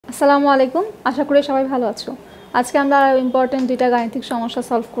আসসালামু আলাইকুম, আশা করি সবাই ভালো আছো। আজকে আমরা ইম্পর্টেন্ট দুইটা গাণিতিক সমস্যা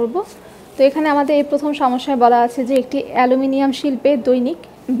সলভ করব। তো এখানে আমাদের এই প্রথম সমস্যায় বলা আছে যে একটি অ্যালুমিনিয়াম শিল্পে দৈনিক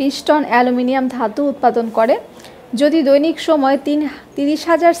 20 টন অ্যালুমিনিয়াম ধাতু উৎপাদন করে। যদি দৈনিক সময়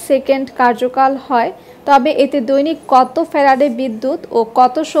 30,000 সেকেন্ড কার্যকাল হয়, তবে এতে দৈনিক কত ফ্যারাডে বিদ্যুৎ ও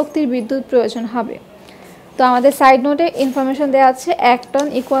কত শক্তির বিদ্যুৎ প্রয়োজন হবে। তো আমাদের সাইড নোটে ইনফরমেশন দেওয়া আছে 1 টন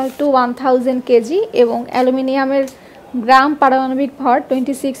ইকুয়াল টু 1000 কেজি এবং অ্যালুমিনিয়ামের গ্রাম পারমাণবিক ভর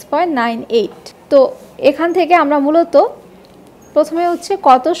 26.98। তো এখান থেকে আমরা মূলত প্রথমে হচ্ছে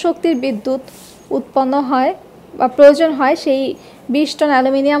কত শক্তির বিদ্যুৎ উৎপন্ন হয় বা প্রয়োজন হয় সেই 20 টন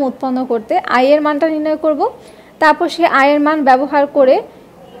অ্যালুমিনিয়াম উৎপন্ন করতে আই এর মানটা নির্ণয় করব। তারপর সেই আই এর মান ব্যবহার করে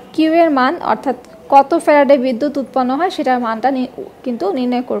কিউ এর মান অর্থাৎ কত ফ্যারাডে বিদ্যুৎ উৎপন্ন হয় সেটার মানটা কিন্তু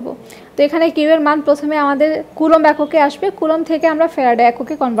নির্ণয় করব। তো এখানে কিউ এর মান প্রথমে আমাদের কুলম্ব এককে আসবে, কুলম্ব থেকে আমরা ফ্যারাডে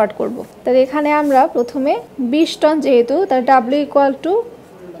এককে কনভার্ট করব। তাহলে এখানে আমরা প্রথমে 20 টন যেহেতু তার ডাব্লিউ ইকুয়াল টু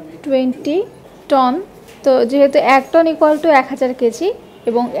 20 টন, তো যেহেতু 1 টন ইকুয়াল টু 1000 কেজি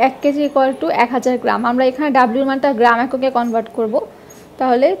এবং 1 কেজি ইকুয়াল টু 1000 গ্রাম, আমরা এখানে ডাব্লিউর মানটা গ্রাম এককে কনভার্ট করব।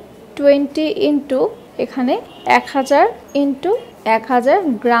 তাহলে 20 ইন্টু এখানে 1000 ইন্টু 1000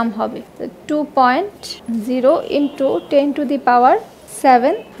 গ্রাম হবে, 2.0 ইন্টু 10 টু দি পাওয়ার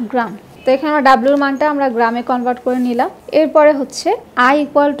 7 গ্রাম। তো এখানে আমরা ডাব্লিউর মানটা আমরা গ্রামে কনভার্ট করে নিলাম। এরপরে হচ্ছে আই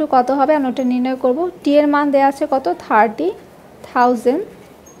ইকুয়াল টু কত হবে আমরা ওটা নির্ণয় করব। টি এর মান দেওয়া আছে কত 30,000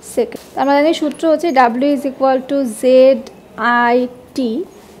 সেকেন্ড। আমরা জানি সূত্র হচ্ছে W is equal to Z I T,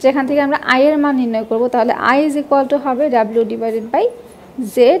 যেখান থেকে আমরা আই এর মান নির্ণয় করব। তাহলে আই ইজ ইকুয়াল টু হবে ডাব্লিউ ডিভাইডেড বাই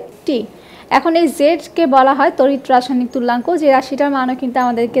জেড টি। এখন এই জেডকে বলা হয় তড়িৎ রাসায়নিক তুল্যাঙ্ক, যে রাশিটার মানও কিন্তু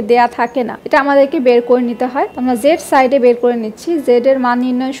আমাদেরকে দেয়া থাকে না, এটা আমাদেরকে বের করে নিতে হয়। আমরা জেড সাইডে বের করে নিচ্ছি। জেড এর মান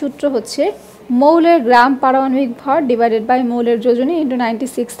নির্ণয় সূত্র হচ্ছে মৌলের গ্রাম পারমাণবিক ভর ডিভাইডেড বাই মৌলের যোজনী ইন্টু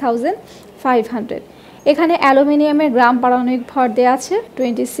 96,500। এখানে অ্যালুমিনিয়ামের গ্রাম পারমাণবিক ভর দেওয়া আছে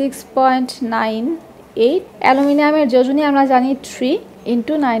 26.98। অ্যালুমিনিয়ামের যোজনী আমরা জানি 3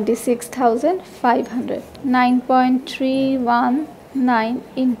 into 96,500, 9.319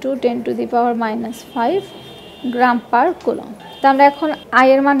 into 10 to the power -5 gram per coulomb. তো আমরা এখন আই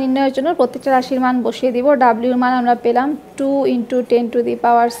এর মান নির্ণয়ের জন্য প্রত্যেকটা রাশির মান বসিয়ে দিব। ডাব্লিউর মান আমরা পেলাম 2 into 10 to the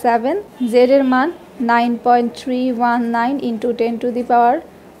power 7, Z এর মান 9.319 into 10 to the power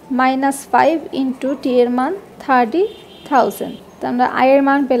 -5 into T এর মান 30,000। তো আমরা আই এর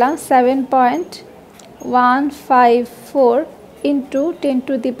মান পেলাম 7.154 into 10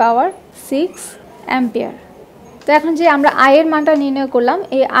 to the power 6 ampere. তো এখন যে আমরা আই এর মানটা নির্ণয় করলাম,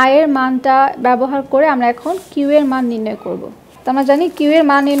 এই আই এর মানটা ব্যবহার করে আমরা এখন কিউ এর মান নির্ণয় করব। তো আমরা জানি কিউ এর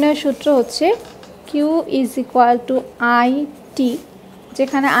মান নির্ণয়ের সূত্র হচ্ছে Q is equal to I T,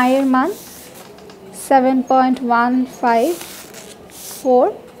 যেখানে আই এর মান 7.154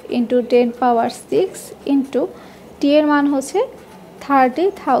 ইন্টু 10 পাওয়ার 6 ইন্টু টি এর মান হচ্ছে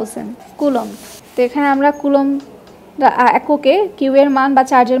 30,000 কুলম্ব। তো এখানে আমরা কুলম্ব এককে কিউ এর মান বা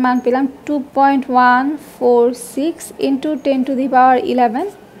চার্জের মান পেলাম 2.146 into 10 to the power 11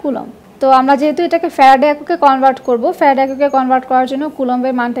 coulomb. তো আমরা যেহেতু এটাকে ফ্যারাডে এককে কনভার্ট করব, ফ্যারাডে এককে কনভার্ট করার জন্য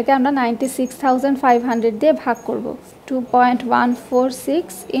কুলম্বের মানটাকে আমরা 96,500 দিয়ে ভাগ করব।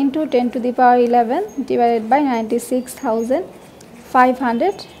 2.146 into 10 to the power 11 divided by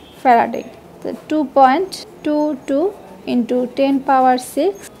 96,500 Faraday, তো 2.22 ইন্টু 10 পাওয়ার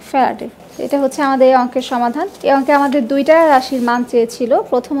 6 ফ্যারাডে। এটা হচ্ছে আমাদের এই অঙ্কের সমাধান। এই অঙ্কে আমাদের দুইটা রাশির মান চেয়েছিল।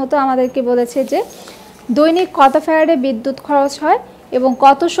 প্রথমত আমাদেরকে বলেছে যে দৈনিক কত ফ্যারাডে বিদ্যুৎ খরচ হয় এবং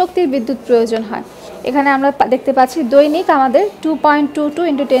কত শক্তির বিদ্যুৎ প্রয়োজন হয়। এখানে আমরা দেখতে পাচ্ছি দৈনিক আমাদের 2.22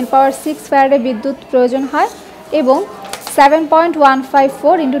 ইন্টু 10 পাওয়ার 6 ফ্যারাডে বিদ্যুৎ প্রয়োজন হয় এবং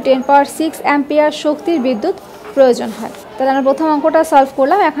 7.154 ইন্টু 10 পাওয়ার 6 অ্যাম্পিয়ার শক্তির বিদ্যুৎ প্রয়োজন হয়। তাহলে আমরা প্রথম অঙ্কটা সলভ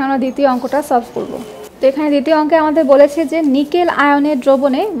করলাম, এখন আমরা দ্বিতীয় অঙ্কটা সলভ করব। তো এখানে দ্বিতীয় অঙ্কে আমাদের বলেছে যে নিকেল আয়নের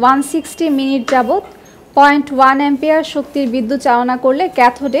দ্রবণে 160 মিনিট যাবৎ 0.1 অ্যাম্পিয়ার শক্তির বিদ্যুৎ চালনা করলে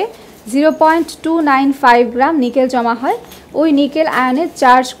ক্যাথোডে 0.295 গ্রাম নিকেল জমা হয়। ওই নিকেল আয়নের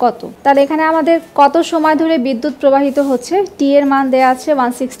চার্জ কত? তাহলে এখানে আমাদের কত সময় ধরে বিদ্যুৎ প্রবাহিত হচ্ছে, টি এর মান দেওয়া আছে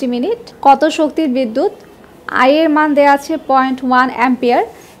 160 মিনিট, কত শক্তির বিদ্যুৎ, আই এর মান দেওয়া আছে 0.1 অ্যাম্পিয়ার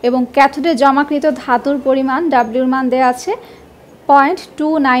এবং ক্যাথোডে জমাকৃত ধাতুর পরিমাণ ডাব্লিউর মান দেওয়া আছে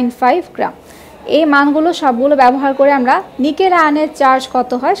 0.295 গ্রাম। এই মানগুলো সবগুলো ব্যবহার করে আমরা নিকেল আয়নের চার্জ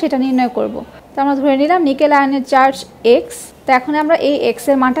কত হয় সেটা নির্ণয় করব। তো আমরা ধরে নিলাম নিকেল আয়নের চার্জ এক্স। তো এখন আমরা এই এক্স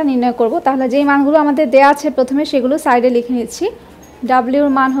এর মানটা নির্ণয় করব। তাহলে যেই মানগুলো আমাদের দেওয়া আছে প্রথমে সেগুলো সাইডে লিখে নিচ্ছি।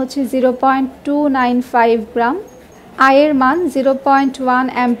 ডাব্লিউর মান হচ্ছে 0.295 গ্রাম, আই এর মান 0.1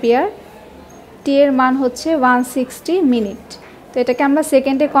 অ্যাম্পিয়ার, টি এর মান হচ্ছে 160 মিনিট। তো এটাকে আমরা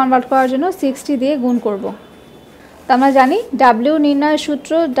সেকেন্ডে কনভার্ট করার জন্য 60 দিয়ে গুণ করব। তো আমরা জানি ডাব্লিউ নির্ণয়ের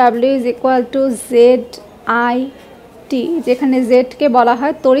সূত্র W is equal to Z I T, যেখানে জেডকে বলা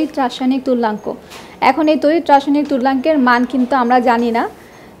হয় তড়িৎ রাসায়নিক তুল্যাঙ্ক। এখন এই তড়িৎ রাসায়নিক তুল্যাঙ্কের মান কিন্তু আমরা জানি না।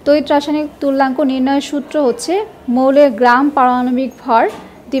 তড়িৎ রাসায়নিক তুল্যাঙ্ক নির্ণয়ের সূত্র হচ্ছে মৌলের গ্রাম পারমাণবিক ভর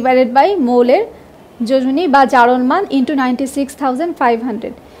ডিভাইডেড বাই মৌলের যোজনী বা জারণ মান ইন্টু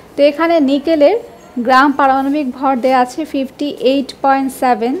 96,500। তো এখানে নিকেলের গ্রাম পারমাণবিক ভর দেওয়া আছে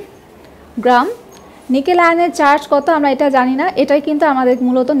 58.7 গ্রাম। নিকেল আয়নের চার্জ কত আমরা এটা জানি না, এটাই কিন্তু আমাদের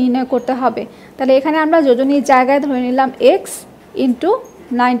মূলত নির্ণয় করতে হবে। তাহলে এখানে আমরা যোজনীর জায়গায় ধরে নিলাম এক্স ইন্টু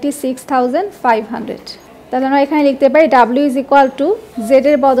 96,500। তাহলে আমরা এখানে লিখতে পারি ডাব্লিউ ইজ ইকুয়াল টু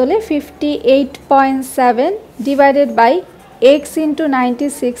জেডের বদলে 58.7 divided by x into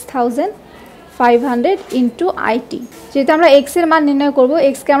 96,500 into IT. যেহেতু আমরা এক্সের মান নির্ণয় করব,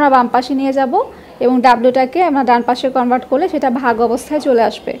 এক্সকে আমরা বাম পাশে নিয়ে যাব এবং ডাব্লিউটাকে আমরা ডান পাশে কনভার্ট করলে সেটা ভাগ অবস্থায় চলে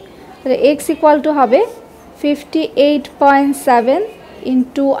আসবে। তাহলে এক্স ইকুয়াল টু হবে 58.7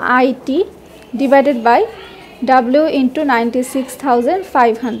 into IT divided by W into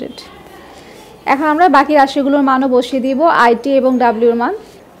 96,500। এখন আমরা বাকি রাশিগুলোর মানও বসিয়ে দিব, আইটি এবং ডাব্লিউর মান।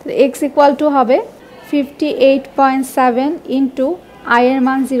 এক্স ইকুয়াল টু হবে 58.7 ইন্টু আই এর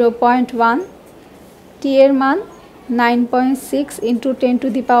মান 0.1, টি এর মান 9.6 ইন্টু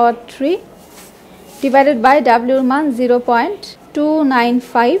 10⁻³ ডিভাইডেড বাই ডাব্লিউর মান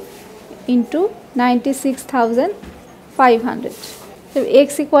 0.295 ইন্টু 96,500। তো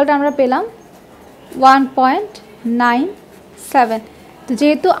এক্স ইকুয়ালটা আমরা পেলাম 1.97। তো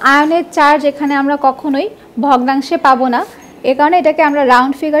যেহেতু আয়নের চার্জ এখানে আমরা কখনোই ভগ্নাংশে পাবো না, এ কারণে এটাকে আমরা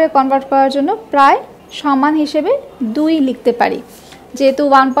রাউন্ড ফিগারে কনভার্ট করার জন্য প্রায় সমান হিসেবে 2 লিখতে পারি। যেহেতু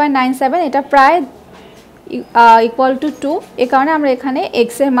 1.97 এটা প্রায় ইকুয়াল টু 2, এ কারণে আমরা এখানে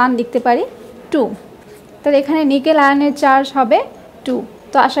এক্সের মান লিখতে পারি 2। তাহলে এখানে নিকেল আয়নের চার্জ হবে 2।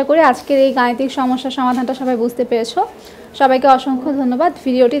 তো আশা করি আজকের এই গাণিতিক সমস্যার সমাধানটা সবাই বুঝতে পেরেছো। সবাইকে অসংখ্য ধন্যবাদ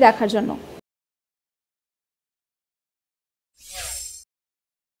ভিডিওটি দেখার জন্য।